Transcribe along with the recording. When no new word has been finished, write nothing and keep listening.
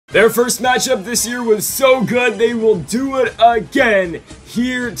Their first matchup this year was so good, they will do it again.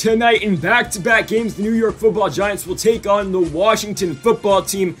 Here tonight in back-to-back games, the New York Football Giants will take on the Washington Football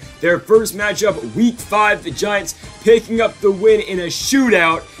Team. Their first matchup, Week 5, the Giants picking up the win in a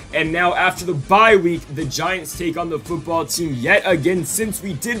shootout. And now after the bye week, the Giants take on the football team yet again. Since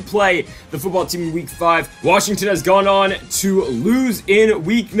we did play the football team in Week 5, Washington has gone on to lose in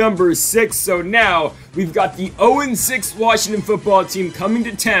week number 6. So now we've got the 0-6 Washington Football Team coming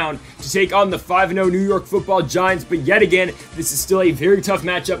to town to take on the 5-0 New York Football Giants. But yet again, this is still a very tough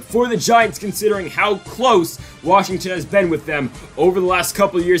matchup for the Giants considering how close Washington has been with them over the last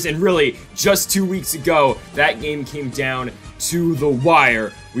couple of years. And really, just 2 weeks ago, that game came down to the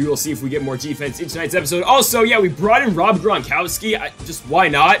wire. We will see if we get more defense in tonight's episode. Also, yeah, we brought in Rob Gronkowski. Just why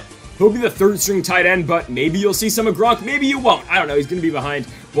not? He'll be the third string tight end, but maybe you'll see some of Gronk. Maybe you won't. I don't know. He's going to be behind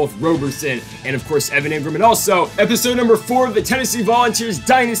both Roberson and, of course, Evan Ingram. And also, episode number 4 of the Tennessee Volunteers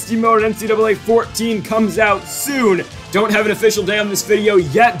Dynasty Mode NCAA 14 comes out soon. Don't have an official day on this video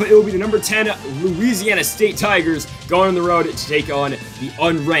yet, but it will be the number 10 Louisiana State Tigers going on the road to take on the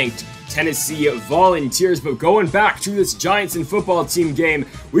unranked Tennessee Volunteers. But going back to this Giants and football team game,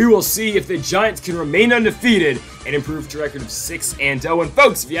 we will see if the Giants can remain undefeated and improve to a record of 6-0. And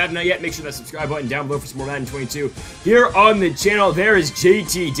folks, if you haven't yet, make sure that subscribe button down below for some more Madden 22 here on the channel. There is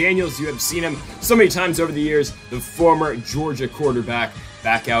JT Daniels. You have seen him so many times over the years, the former Georgia quarterback,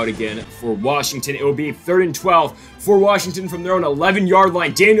 back out again for Washington. It will be 3rd and 12 for Washington from their own 11-yard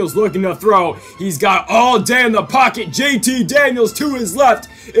line. Daniels looking to throw. He's got all day in the pocket. JT Daniels to his left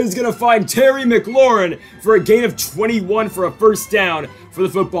is going to find Terry McLaurin for a gain of 21 for a first down for the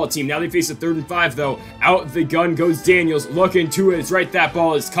football team. Now they face a 3rd and 5 though. Out the gun goes Daniels, looking to his right. That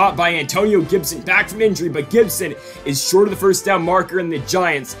ball is caught by Antonio Gibson, back from injury, but Gibson is short of the first down marker, and the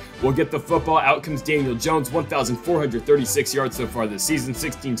Giants will get the football. Out comes Daniel Jones, 1,436 yards so far this season,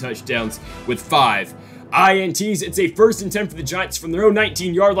 16 touchdowns with 5 INTs. It's a 1st and 10 for the Giants from their own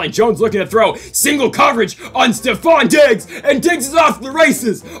 19-yard line. Jones looking to throw. Single coverage on Stephon Diggs, and Diggs is off the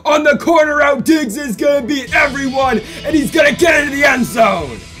races. On the corner route, Diggs is going to beat everyone, and he's going to get into the end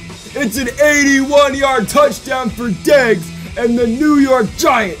zone. It's an 81-yard touchdown for Diggs, and the New York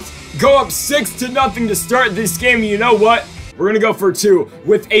Giants go up 6-0 to start this game. And you know what? We're going to go for 2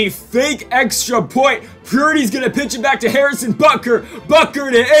 with a fake extra point. Purity's going to pitch it back to Harrison Butker.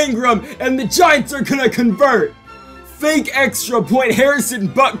 Butker to Ingram, and the Giants are going to convert. Fake extra point, Harrison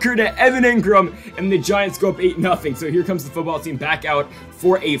Butker to Evan Ingram, and the Giants go up 8-0. So here comes the football team back out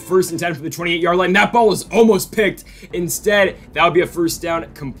for a 1st and 10 from the 28-yard line. That ball was almost picked. Instead, that would be a first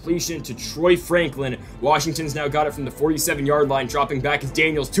down completion to Troy Franklin. Washington's now got it from the 47-yard line. Dropping back is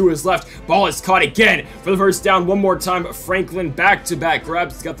Daniels to his left. Ball is caught again for the first down. One more time, Franklin back-to-back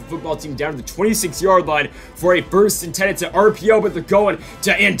grabs. He's got the football team down to the 26-yard line for a 1st and 10. It's an RPO, but they're going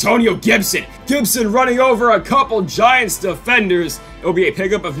to Antonio Gibson. Gibson running over a couple Giants defenders. It'll be a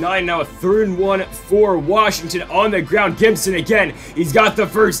pickup of 9 now, a 3rd and 1 for Washington on the ground. Gibson again. He's got the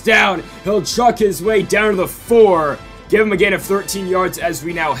first down. He'll truck his way down to the 4. Give him a gain of 13 yards as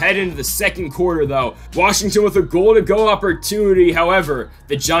we now head into the second quarter, though. Washington with a goal-to-go opportunity. However,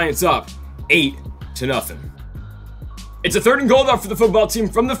 the Giants up 8-0. It's a 3rd and goal, though, for the football team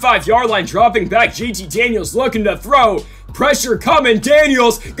from the 5-yard line. Dropping back, JT Daniels looking to throw. Pressure coming.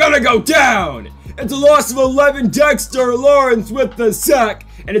 Daniels gonna go down. It's a loss of 11. Dexter Lawrence with the sack.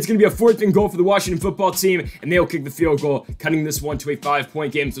 And it's going to be a 4th and goal for the Washington football team. And they'll kick the field goal, cutting this one to a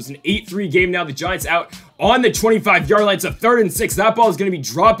 5-point game. So it's an 8-3 game now. The Giants out on the 25-yard line. It's a 3rd and 6. That ball is going to be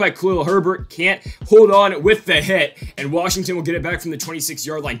dropped by Khalil Herbert. Can't hold on with the hit. And Washington will get it back from the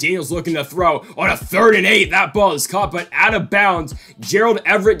 26-yard line. Daniels looking to throw on a 3rd and 8. That ball is caught, but out of bounds. Gerald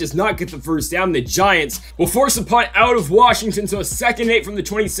Everett does not get the first down. The Giants will force a punt out of Washington. So a 2nd and 8 from the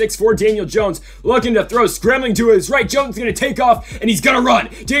 26 for Daniel Jones. Looking to throw, scrambling to his right. Jones is going to take off, and he's going to run.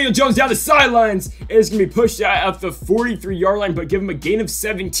 Daniel Jones down the sidelines is going to be pushed out at the 43-yard line, but give him a gain of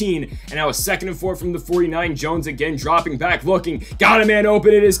 17. And now a 2nd and 4 from the 49. Jones again dropping back, looking. Got a man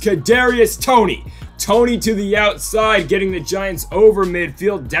open. It is Kadarius Toney. Toney to the outside, getting the Giants over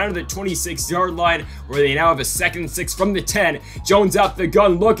midfield down to the 26-yard line, where they now have a 2nd and 6 from the 10. Jones out the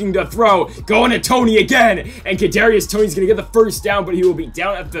gun, looking to throw. Going to Toney again. And Kadarius Toney's going to get the first down, but he will be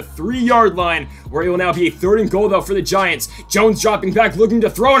down at the 3-yard line, where it will now be a 3rd and goal, though, for the Giants. Jones dropping back, looking to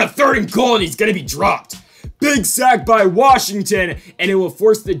throw on a 3rd and goal, and he's going to be dropped Big sack by Washington, and it will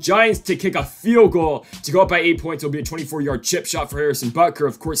force the Giants to kick a field goal to go up by 8 points. It'll be a 24-yard chip shot for Harrison Butker.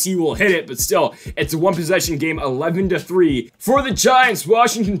 Of course, he will hit it, but still, it's a one-possession game, 11-3. For the Giants,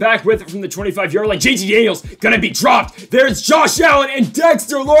 Washington back with it from the 25-yard line. JT Daniels gonna be dropped. There's Josh Allen, and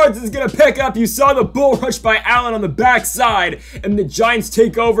Dexter Lawrence is gonna pick up. You saw the bull rush by Allen on the backside, and the Giants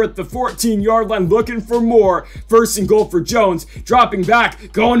take over at the 14-yard line looking for more. First and goal for Jones. Dropping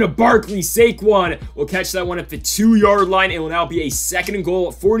back, going to Barkley. Saquon will catch that one at the 2-yard line. It will now be a second and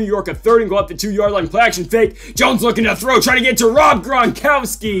goal for New York, a third and goal at the 2-yard line. Play action fake. Jones looking to throw, trying to get to Rob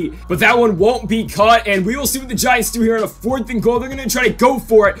Gronkowski, but that one won't be caught, and we will see what the Giants do here on a 4th and goal. They're going to try to go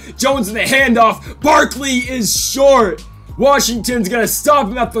for it. Jones in the handoff. Barkley is short. Washington's going to stop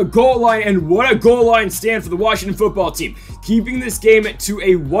him at the goal line, and what a goal line stand for the Washington football team. Keeping this game to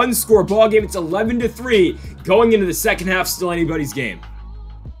a one-score ball game. It's 11-3. Going into the second half, still anybody's game.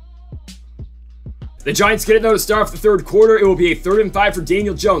 The Giants get it though to start off the third quarter. It will be a 3rd and 5 for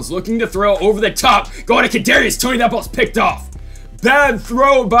Daniel Jones, looking to throw over the top. Going to Kadarius Toney. That ball's picked off. Bad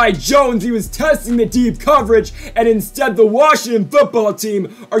throw by Jones. He was testing the deep coverage, and instead the Washington football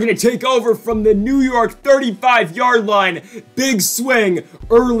team are going to take over from the New York 35-yard line. Big swing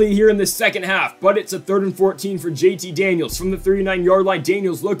early here in the second half, but it's a 3rd and 14 for JT Daniels. From the 39-yard line,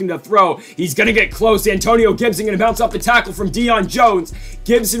 Daniels looking to throw. He's going to get close. Antonio Gibson going to bounce off the tackle from Deion Jones.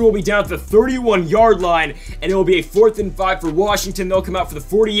 Gibson will be down at the 31-yard line, and it will be a 4th and 5 for Washington. They'll come out for the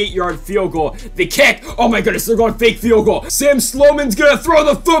 48-yard field goal. The kick, oh my goodness, they're going fake field goal. Sam Sloman's gonna throw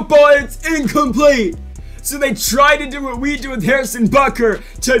the football, and it's incomplete. So they try to do what we do with Harrison Butker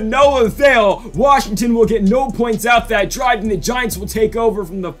to no avail. Washington will get no points out that drive, and the Giants will take over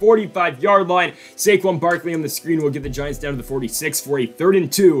from the 45-yard line. Saquon Barkley on the screen will get the Giants down to the 46 for a 3rd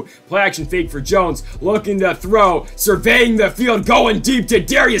and 2. Play action fake for Jones, looking to throw, surveying the field, going deep to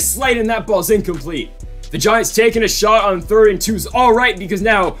Darius Slayton. That ball's incomplete. The Giants taking a shot on 3rd and 2 is all right, because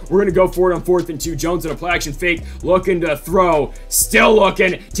now we're going to go for it on 4th and 2. Jones in a play action fake, looking to throw, still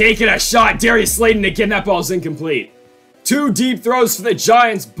looking, taking a shot. Darius Slayton again, that ball's incomplete. 2 deep throws for the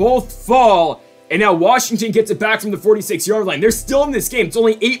Giants, both fall. And now Washington gets it back from the 46-yard line. They're still in this game. It's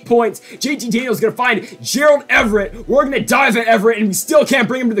only 8 points. JT Daniels is going to find Gerald Everett. We're going to dive at Everett, and we still can't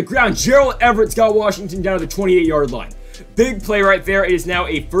bring him to the ground. Gerald Everett's got Washington down to the 28-yard line. Big play right there. It is now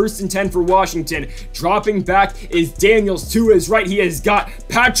a 1st and 10 for Washington. Dropping back is Daniels to his right. He has got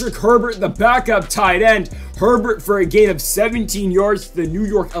Patrick Herbert, the backup tight end. Herbert for a gain of 17 yards to the New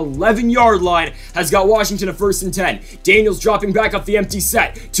York 11-yard line has got Washington a 1st and 10. Daniels dropping back off the empty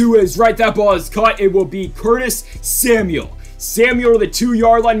set. To his right, that ball is caught. It will be Curtis Samuel. Samuel to the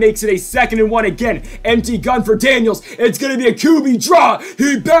 2-yard line makes it a 2nd and 1 again. Empty gun for Daniels. It's going to be a QB draw.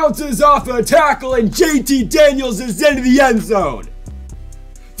 He bounces off a tackle, and JT Daniels is into the end zone.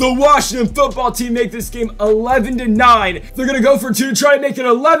 The Washington football team make this game 11-9. They're going to go for 2 to try to make it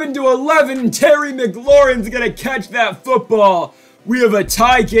 11-11, and Terry McLaurin's going to catch that football. We have a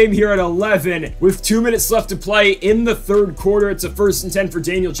tie game here at 11 with 2 minutes left to play in the third quarter. It's a 1st and 10 for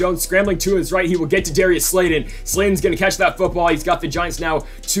Daniel Jones. Scrambling to his right, he will get to Darius Slayton. Slayton's going to catch that football. He's got the Giants now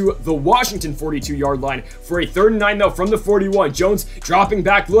to the Washington 42-yard line for a 3rd and 9 though from the 41. Jones dropping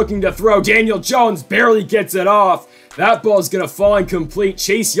back, looking to throw. Daniel Jones barely gets it off. That ball is going to fall incomplete.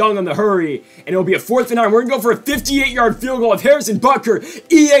 Chase Young on the hurry, and it'll be a 4th and 9. We're going to go for a 58-yard field goal with Harrison Butker.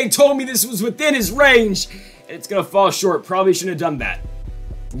 EA told me this was within his range. It's going to fall short. Probably shouldn't have done that.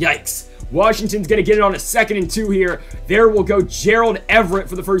 Yikes. Washington's going to get it on a 2nd and 2 here. There will go Gerald Everett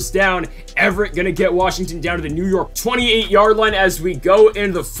for the 1st down. Everett going to get Washington down to the New York 28-yard line as we go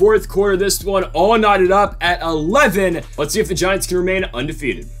into the 4th quarter. This one all knotted up at 11. Let's see if the Giants can remain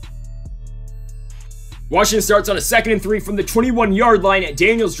undefeated. Washington starts on a 2nd and 3 from the 21-yard line.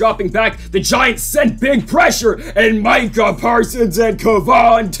 Daniels dropping back. The Giants send big pressure, and Micah Parsons and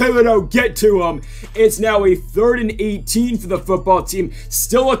Kevon Thibodeau get to him. It's now a 3rd and 18 for the football team.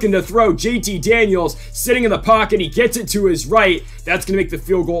 Still looking to throw. JT Daniels sitting in the pocket. He gets it to his right. That's going to make the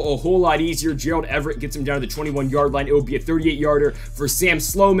field goal a whole lot easier. Gerald Everett gets him down to the 21-yard line. It will be a 38-yarder for Sam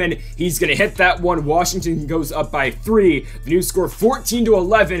Sloman. He's going to hit that one. Washington goes up by 3. The new score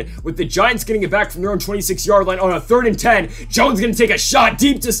 14-11 with the Giants getting it back from their own 26-yard line on a 3rd and 10. Jones going to take a shot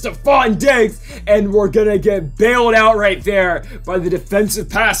deep to Stephon Diggs, and we're going to get bailed out right there by the defensive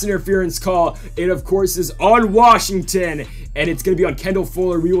pass interference call. It, of course, is on Washington, and it's going to be on Kendall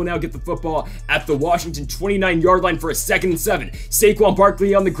Fuller. We will now get the football at the Washington 29-yard line for a 2nd and 7. Saquon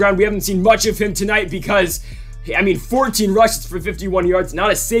Barkley on the ground. We haven't seen much of him tonight because I mean, 14 rushes for 51 yards.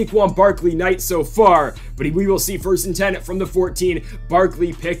 Not a Saquon Barkley night so far, but we will see 1st and 10 from the 14.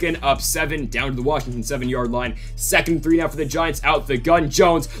 Barkley picking up 7 down to the Washington 7-yard line. 2nd and 3 now for the Giants. Out the gun.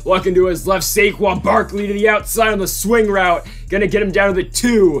 Jones looking to his left. Saquon Barkley to the outside on the swing route. Gonna get him down to the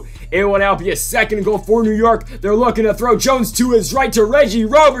 2. It will now be a 2nd and goal for New York. They're looking to throw. Jones to his right to Reggie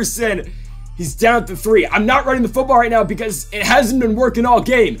Roberson. He's down at the 3. I'm not running the football right now because it hasn't been working all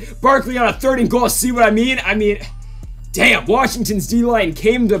game. Barkley on a 3rd and goal. See what I mean? Damn, Washington's D-line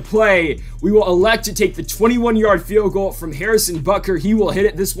came to play. We will elect to take the 21-yard field goal from Harrison Butker. He will hit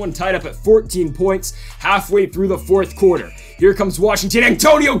it. This one tied up at 14 points halfway through the 4th quarter. Here comes Washington.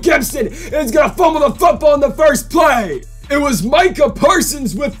 Antonio Gibson is going to fumble the football in the first play. It was Micah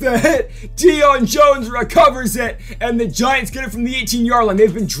Parsons with the hit. Deion Jones recovers it, and the Giants get it from the 18-yard line.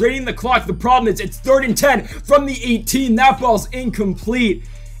 They've been draining the clock. The problem is it's 3rd and 10 from the 18. That ball's incomplete,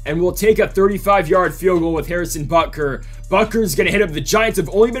 and we'll take a 35-yard field goal with Harrison Butker. Butker's going to hit up. The Giants have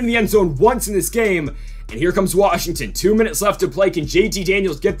only been in the end zone once in this game, and here comes Washington. 2 minutes left to play. Can JT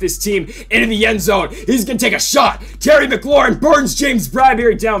Daniels get this team into the end zone? He's going to take a shot. Terry McLaurin burns James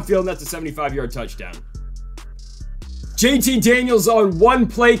Bradbury downfield, and that's a 75-yard touchdown. JT Daniels on one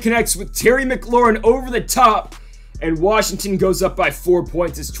play connects with Terry McLaurin over the top, and Washington goes up by 4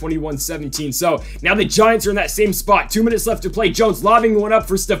 points. It's 21-17. So now the Giants are in that same spot. 2 minutes left to play. Jones lobbing one up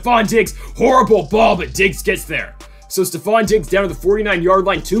for Stephon Diggs. Horrible ball, but Diggs gets there. So Stephon Diggs down to the 49-yard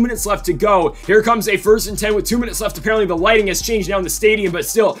line. 2 minutes left to go. Here comes a 1st and 10 with 2 minutes left. Apparently the lighting has changed now in the stadium, but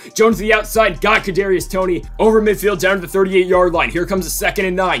still, Jones to the outside. Got Kadarius Toney over midfield down to the 38-yard line. Here comes a 2nd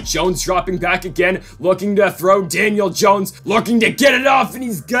and 9. Jones dropping back again, looking to throw. Daniel Jones looking to get it off, and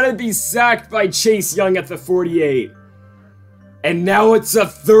he's gonna be sacked by Chase Young at the 48. And now it's a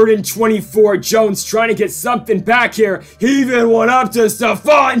 3rd and 24. Jones trying to get something back here. He even went up to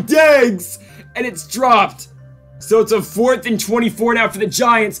Stephon Diggs, and it's dropped. So it's a 4th and 24 now for the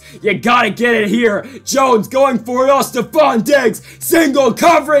Giants. You gotta get it here. Jones going for it all. Stephon Diggs. Single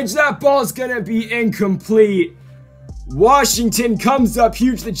coverage. That ball's gonna be incomplete. Washington comes up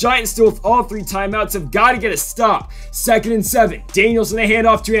huge. The Giants still with all 3 timeouts have got to get a stop. 2nd and 7. Daniels in the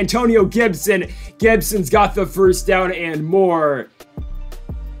handoff to Antonio Gibson. Gibson's got the 1st down and more.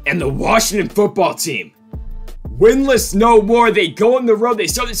 And the Washington football team, winless no more. They go on the road. They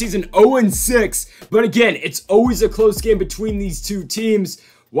start the season 0-6. But again, it's always a close game between these two teams.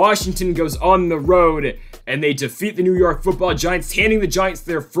 Washington goes on the road, and they defeat the New York Football Giants, handing the Giants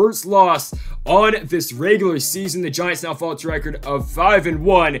their first loss on this regular season. The Giants now fall to a record of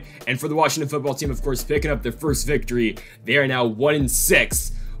 5-1. And for the Washington football team, of course, picking up their first victory. They are now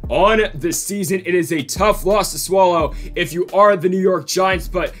 1-6. On this season, it is a tough loss to swallow if you are the New York Giants,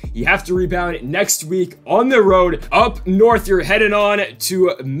 but you have to rebound next week on the road up north. You're heading on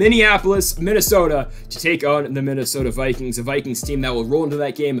to Minneapolis, Minnesota to take on the Minnesota Vikings, a Vikings team that will roll into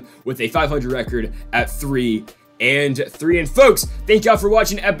that game with a 500 record at 3-3. And folks, thank y'all for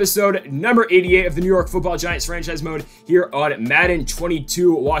watching episode number 88 of the New York Football Giants franchise mode here on Madden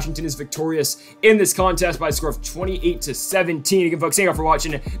 22. Washington is victorious in this contest by a score of 28-17. Again, folks, thank y'all for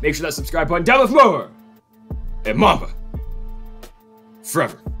watching. Make sure that subscribe button down with more. And Mamba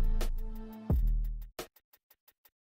forever.